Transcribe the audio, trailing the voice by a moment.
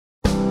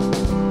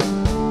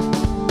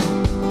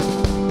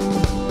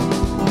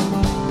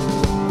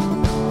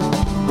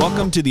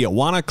Welcome to the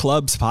Awana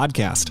Clubs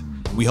podcast.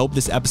 We hope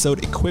this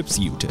episode equips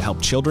you to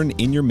help children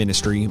in your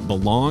ministry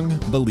belong,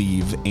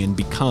 believe, and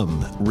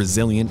become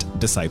resilient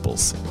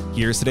disciples.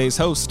 Here's today's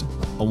host,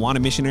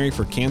 Awana missionary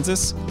for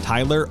Kansas,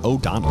 Tyler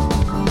O'Donnell.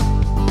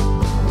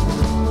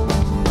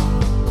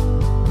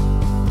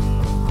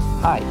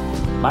 Hi,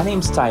 my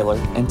name's Tyler,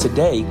 and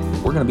today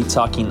we're going to be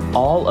talking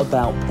all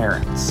about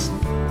parents.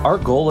 Our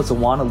goal as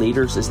Awana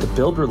leaders is to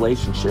build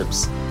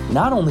relationships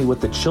not only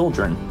with the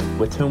children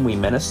with whom we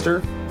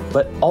minister,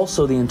 but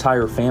also the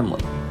entire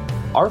family.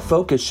 Our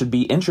focus should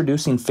be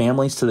introducing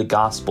families to the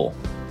gospel,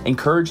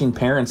 encouraging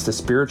parents to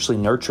spiritually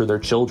nurture their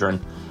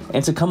children,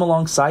 and to come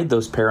alongside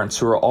those parents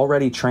who are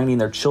already training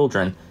their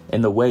children in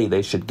the way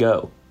they should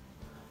go.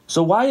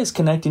 So why is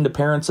connecting to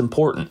parents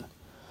important?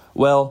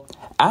 Well,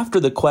 after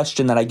the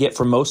question that I get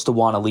from most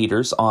Awana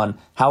leaders on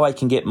how I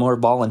can get more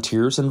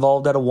volunteers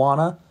involved at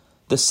Awana,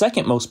 the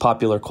second most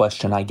popular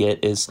question I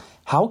get is,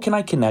 how can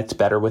I connect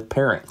better with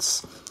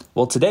parents?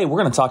 Well, today we're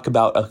going to talk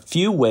about a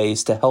few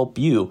ways to help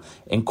you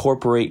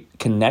incorporate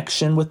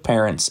connection with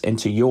parents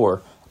into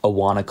your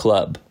Awana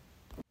club.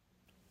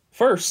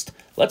 First,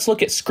 let's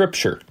look at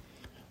Scripture.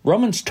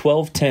 Romans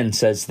 12:10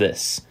 says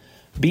this,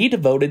 "Be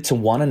devoted to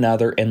one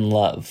another in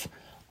love.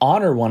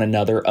 Honor one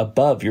another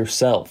above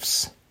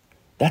yourselves."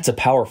 That's a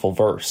powerful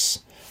verse.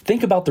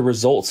 Think about the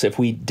results if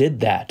we did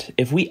that,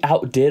 if we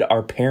outdid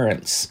our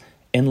parents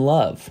in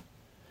love.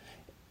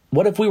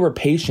 What if we were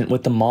patient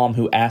with the mom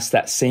who asked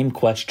that same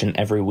question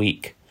every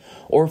week?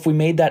 Or if we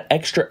made that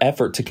extra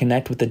effort to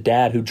connect with the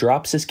dad who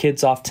drops his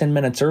kids off 10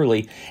 minutes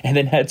early and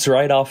then heads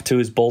right off to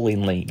his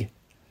bowling league?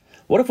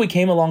 What if we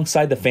came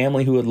alongside the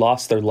family who had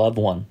lost their loved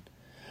one?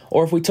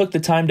 Or if we took the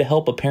time to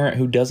help a parent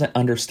who doesn't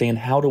understand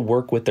how to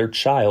work with their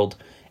child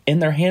in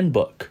their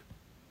handbook?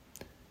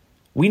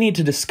 We need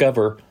to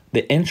discover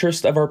the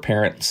interest of our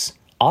parents,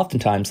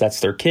 oftentimes that's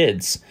their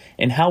kids,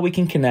 and how we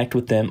can connect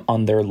with them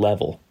on their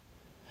level.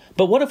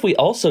 But what if we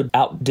also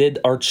outdid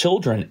our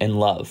children in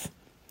love?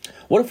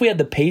 What if we had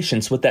the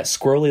patience with that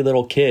squirrely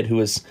little kid who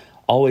is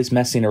always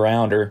messing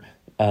around or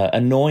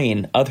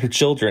annoying other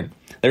children?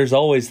 There's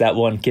always that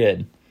one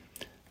kid.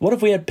 What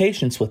if we had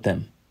patience with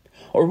them?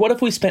 Or what if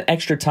we spent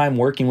extra time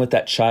working with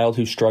that child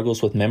who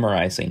struggles with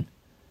memorizing?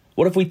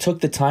 What if we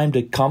took the time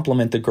to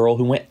compliment the girl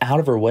who went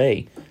out of her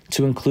way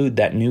to include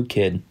that new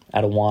kid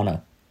at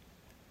Awana?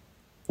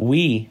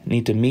 We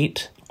need to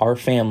meet our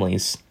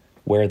families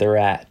where they're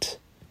at.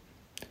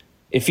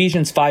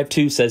 Ephesians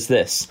 5:2 says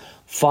this,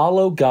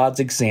 "Follow God's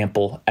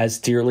example as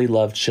dearly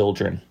loved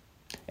children,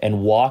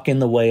 and walk in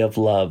the way of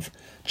love,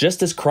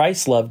 just as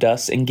Christ loved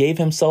us and gave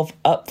himself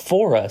up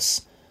for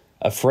us,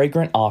 a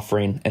fragrant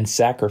offering and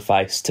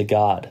sacrifice to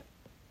God."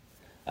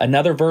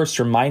 Another verse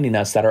reminding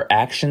us that our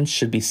actions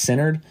should be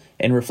centered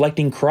in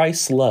reflecting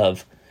Christ's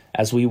love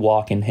as we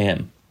walk in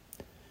him.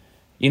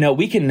 You know,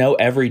 we can know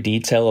every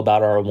detail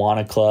about our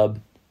Awana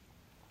Club.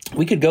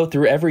 We could go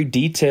through every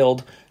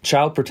detailed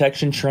child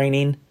protection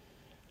training.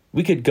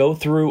 We could go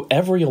through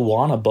every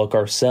Awana book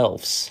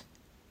ourselves.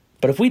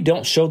 But if we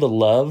don't show the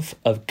love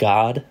of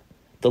God,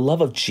 the love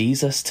of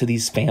Jesus to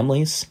these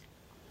families,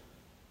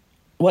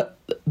 what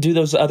do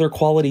those other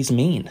qualities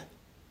mean?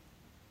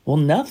 Well,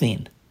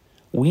 nothing.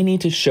 We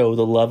need to show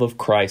the love of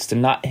Christ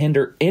and not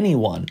hinder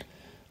anyone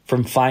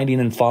from finding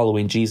and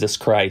following Jesus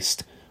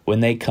Christ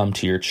when they come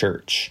to your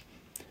church.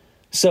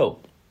 So,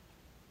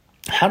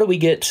 how do we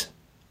get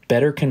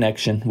better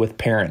connection with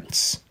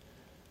parents?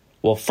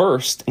 Well,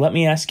 first, let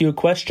me ask you a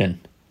question.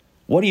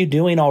 What are you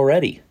doing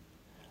already?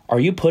 Are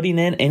you putting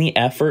in any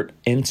effort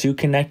into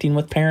connecting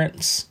with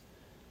parents?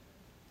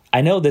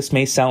 I know this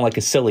may sound like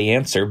a silly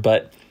answer,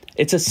 but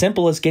it's as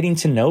simple as getting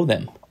to know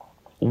them,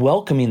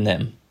 welcoming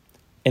them,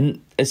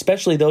 and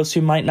especially those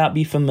who might not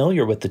be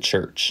familiar with the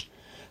church.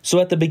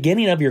 So at the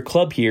beginning of your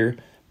club here,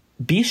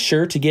 be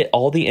sure to get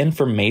all the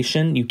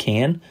information you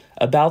can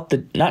about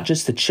not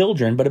just the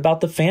children, but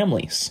about the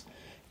families.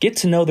 Get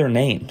to know their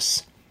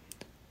names.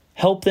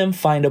 Help them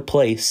find a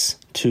place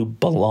to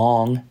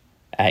belong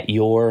at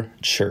your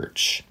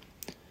church.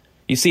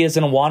 You see, as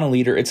an Awana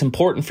leader, it's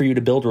important for you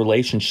to build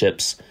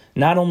relationships,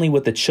 not only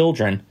with the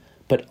children,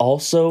 but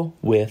also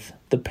with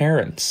the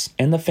parents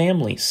and the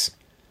families.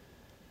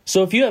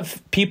 So if you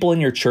have people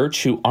in your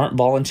church who aren't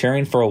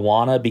volunteering for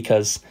Awana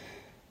because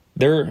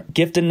their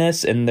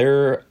giftedness and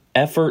their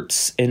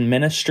efforts in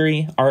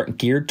ministry aren't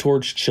geared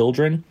towards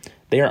children,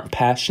 they aren't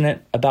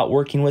passionate about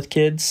working with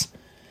kids,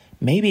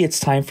 maybe it's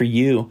time for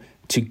you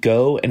to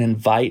go and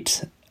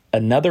invite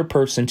another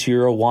person to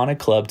your Awana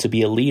club to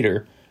be a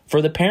leader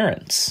for the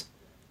parents.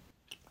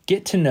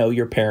 Get to know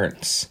your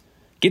parents.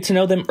 Get to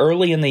know them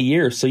early in the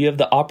year so you have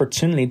the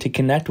opportunity to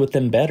connect with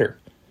them better.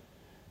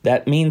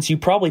 That means you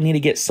probably need to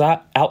get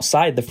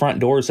outside the front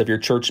doors of your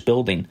church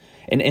building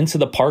and into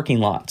the parking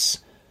lots.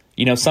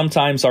 You know,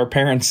 sometimes our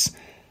parents,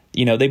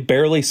 they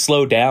barely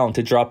slow down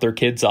to drop their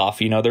kids off.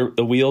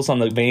 The wheels on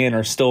the van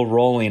are still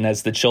rolling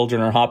as the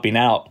children are hopping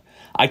out.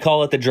 I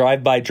call it the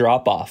drive-by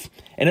drop-off,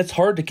 and it's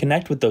hard to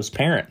connect with those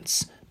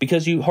parents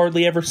because you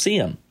hardly ever see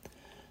them.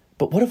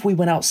 But what if we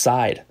went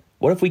outside?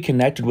 What if we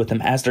connected with them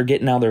as they're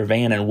getting out of their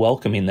van and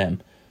welcoming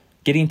them,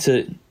 getting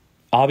to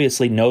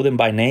obviously know them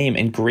by name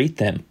and greet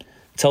them,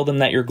 tell them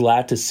that you're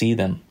glad to see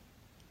them.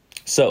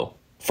 So,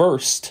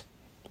 first,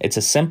 it's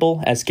as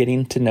simple as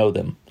getting to know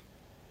them.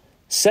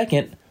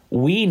 Second,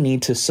 we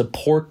need to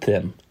support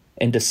them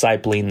in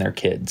discipling their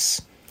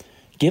kids.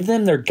 Give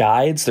them their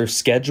guides, their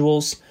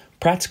schedules,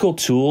 practical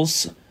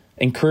tools,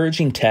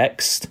 encouraging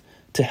text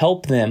to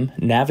help them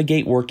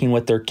navigate working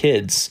with their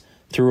kids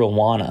through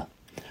Awana.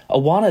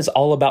 Awana is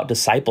all about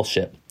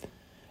discipleship,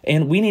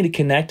 and we need to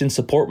connect and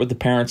support with the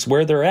parents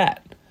where they're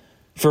at.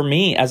 For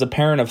me, as a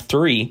parent of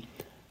 3,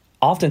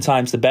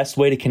 oftentimes the best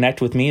way to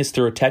connect with me is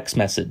through a text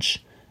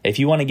message. If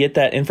you want to get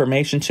that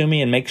information to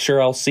me and make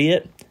sure I'll see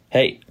it,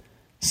 hey,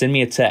 send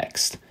me a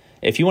text.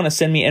 If you want to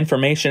send me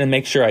information and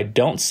make sure I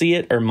don't see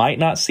it or might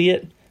not see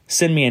it,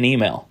 send me an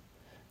email.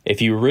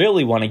 If you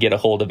really want to get a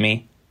hold of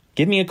me,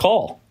 give me a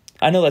call.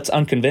 I know that's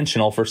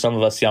unconventional for some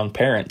of us young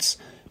parents,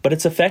 but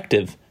it's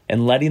effective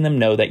in letting them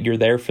know that you're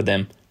there for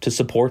them to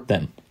support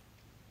them.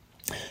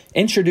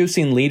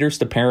 Introducing leaders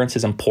to parents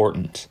is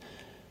important.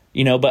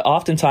 But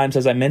oftentimes,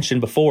 as I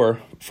mentioned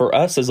before, for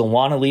us as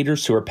Awana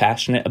leaders who are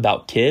passionate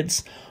about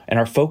kids, and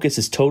our focus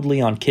is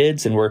totally on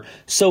kids, and we're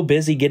so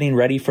busy getting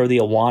ready for the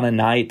Awana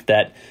night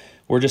that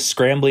we're just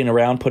scrambling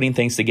around putting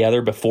things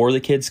together before the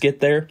kids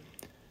get there,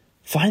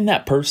 find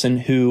that person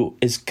who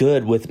is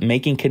good with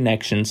making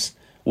connections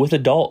with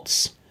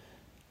adults.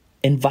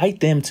 Invite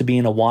them to be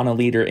an Awana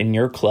leader in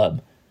your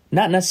club,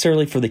 not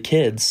necessarily for the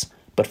kids,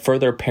 but for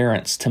their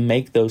parents to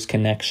make those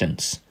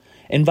connections.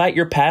 Invite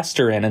your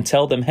pastor in and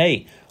tell them,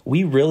 hey,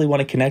 we really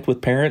want to connect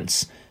with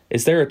parents.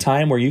 Is there a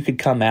time where you could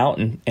come out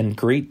and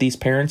greet these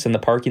parents in the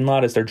parking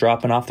lot as they're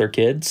dropping off their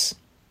kids?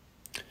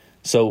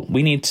 So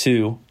we need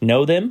to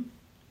know them,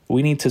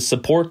 we need to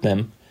support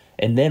them,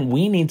 and then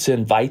we need to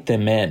invite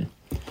them in.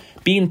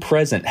 Being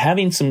present,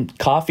 having some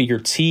coffee or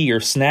tea or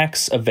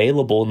snacks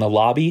available in the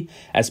lobby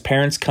as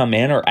parents come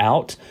in or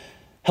out,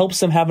 helps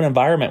them have an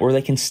environment where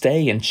they can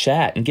stay and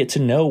chat and get to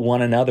know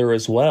one another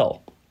as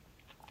well.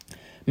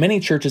 Many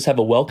churches have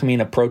a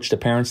welcoming approach to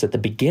parents at the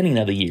beginning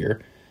of the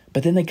year,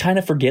 but then they kind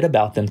of forget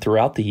about them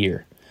throughout the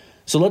year.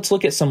 So let's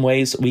look at some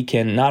ways we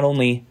can not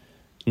only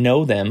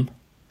know them,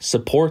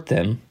 support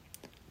them,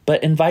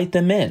 but invite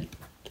them in.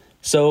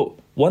 So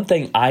one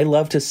thing I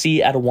love to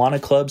see at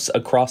Awana clubs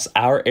across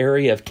our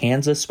area of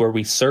Kansas where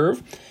we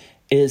serve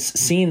is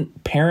seeing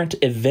parent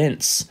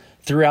events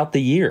throughout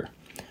the year.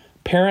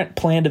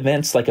 Parent-planned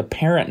events like a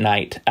parent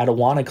night at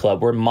Awana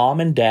club where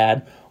mom and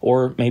dad,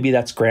 or maybe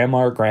that's grandma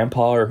or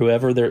grandpa or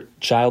whoever their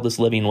child is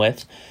living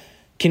with,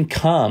 can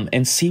come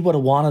and see what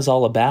Awana is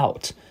all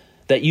about.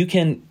 That you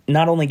can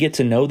not only get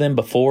to know them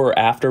before or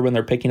after when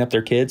they're picking up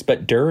their kids,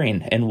 but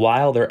during and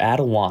while they're at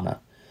Awana.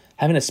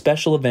 Having a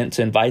special event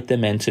to invite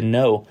them in to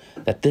know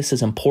that this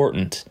is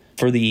important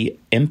for the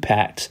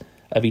impact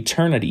of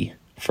eternity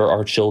for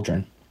our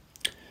children.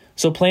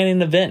 So planning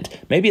an event,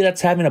 maybe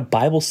that's having a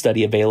Bible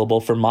study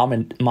available for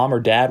mom or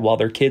dad while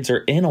their kids are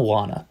in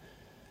Awana.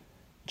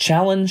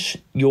 Challenge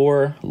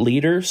your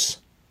leaders,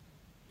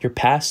 your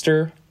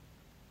pastor,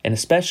 and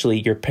especially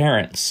your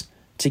parents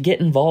to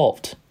get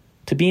involved,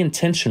 to be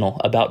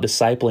intentional about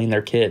discipling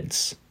their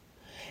kids.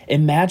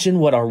 Imagine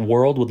what our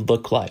world would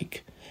look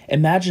like.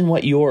 Imagine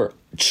what your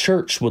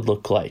church would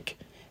look like.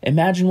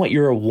 Imagine what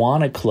your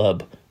Awana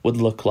club would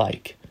look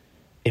like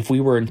if we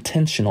were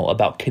intentional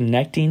about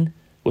connecting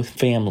with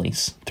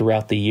families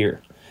throughout the year.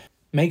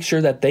 Make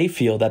sure that they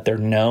feel that they're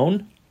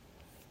known,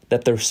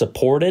 that they're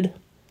supported,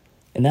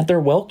 and that they're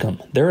welcome.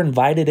 They're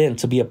invited in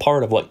to be a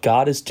part of what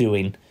God is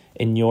doing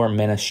in your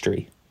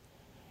ministry.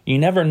 You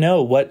never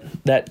know what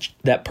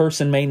that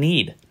person may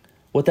need,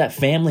 what that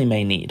family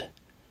may need.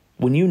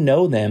 When you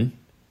know them,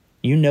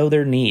 you know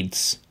their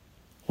needs.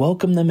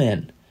 Welcome them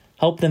in.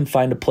 Help them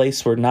find a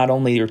place where not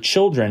only your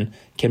children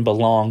can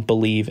belong,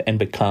 believe, and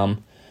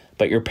become,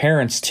 but your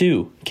parents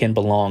too can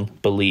belong,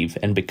 believe,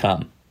 and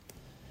become.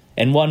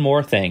 And one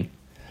more thing.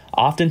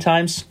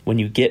 Oftentimes, when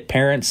you get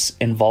parents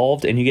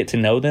involved and you get to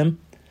know them,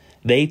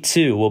 they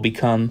too will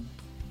become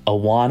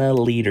Awana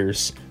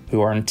leaders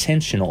who are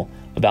intentional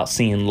about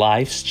seeing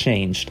lives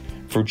changed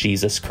for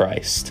Jesus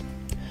Christ.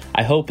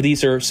 I hope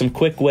these are some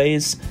quick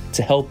ways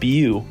to help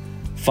you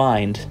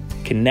find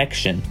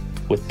connection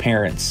with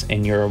parents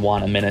in your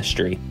Awana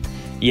ministry.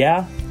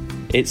 Yeah,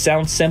 it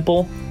sounds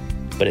simple,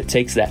 but it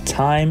takes that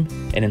time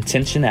and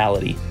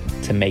intentionality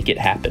to make it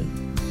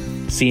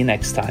happen. See you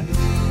next time.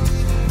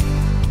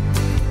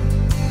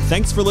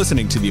 Thanks for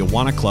listening to the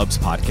Awana Clubs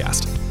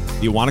podcast.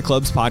 The Awana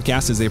Clubs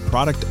podcast is a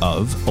product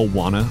of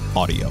Awana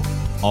Audio.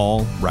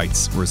 All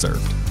rights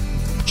reserved.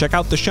 Check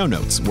out the show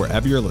notes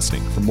wherever you're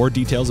listening for more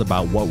details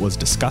about what was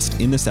discussed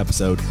in this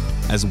episode,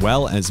 as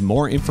well as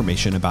more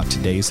information about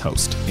today's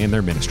host and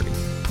their ministry.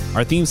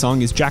 Our theme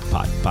song is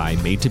Jackpot by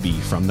Made to Be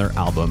from their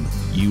album,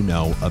 You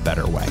Know a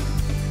Better Way.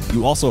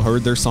 You also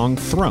heard their song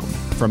Throne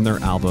from their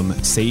album,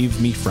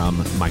 Save Me From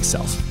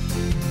Myself.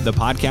 The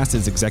podcast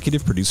is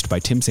executive produced by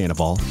Tim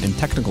Sandoval, and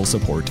technical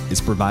support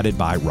is provided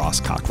by Ross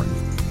Cochran.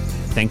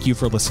 Thank you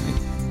for listening.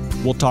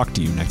 We'll talk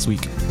to you next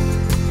week.